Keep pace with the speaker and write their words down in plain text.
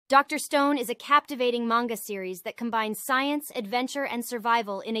Dr. Stone is a captivating manga series that combines science, adventure, and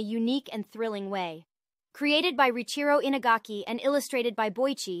survival in a unique and thrilling way. Created by Richiro Inagaki and illustrated by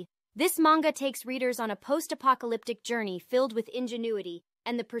Boichi, this manga takes readers on a post-apocalyptic journey filled with ingenuity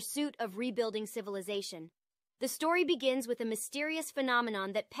and the pursuit of rebuilding civilization. The story begins with a mysterious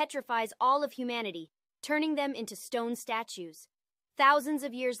phenomenon that petrifies all of humanity, turning them into stone statues. Thousands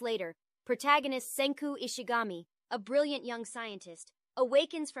of years later, protagonist Senku Ishigami, a brilliant young scientist,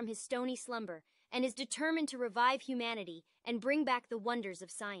 awakens from his stony slumber and is determined to revive humanity and bring back the wonders of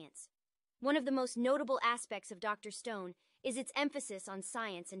science. One of the most notable aspects of Dr. Stone is its emphasis on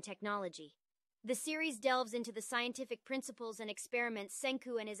science and technology. The series delves into the scientific principles and experiments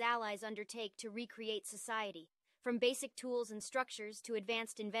Senku and his allies undertake to recreate society, from basic tools and structures to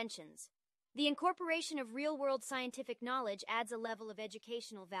advanced inventions. The incorporation of real-world scientific knowledge adds a level of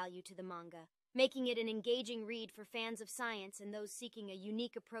educational value to the manga, making it an engaging read for fans of science and those seeking a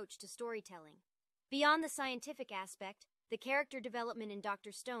unique approach to storytelling. Beyond the scientific aspect, the character development in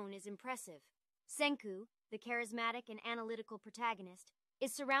Dr. Stone is impressive. Senku, the charismatic and analytical protagonist,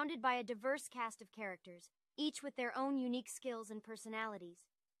 is surrounded by a diverse cast of characters, each with their own unique skills and personalities.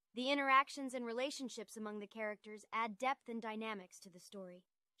 The interactions and relationships among the characters add depth and dynamics to the story,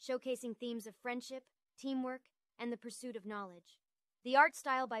 showcasing themes of friendship, teamwork, and the pursuit of knowledge. The art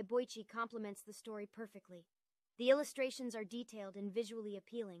style by Boichi complements the story perfectly. The illustrations are detailed and visually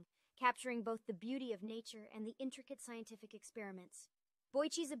appealing, capturing both the beauty of nature and the intricate scientific experiments.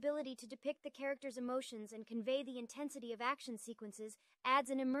 Boichi's ability to depict the characters' emotions and convey the intensity of action sequences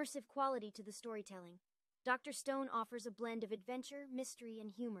adds an immersive quality to the storytelling. Dr. Stone offers a blend of adventure, mystery,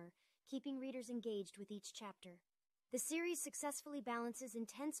 and humor, keeping readers engaged with each chapter. The series successfully balances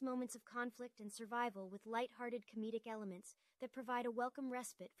intense moments of conflict and survival with light-hearted comedic elements that provide a welcome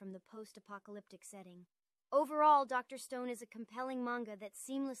respite from the post-apocalyptic setting. Overall, Dr. Stone is a compelling manga that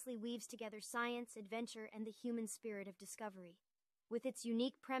seamlessly weaves together science, adventure, and the human spirit of discovery. With its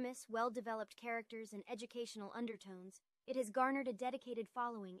unique premise, well-developed characters, and educational undertones, it has garnered a dedicated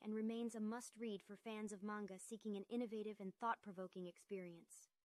following and remains a must-read for fans of manga seeking an innovative and thought-provoking experience.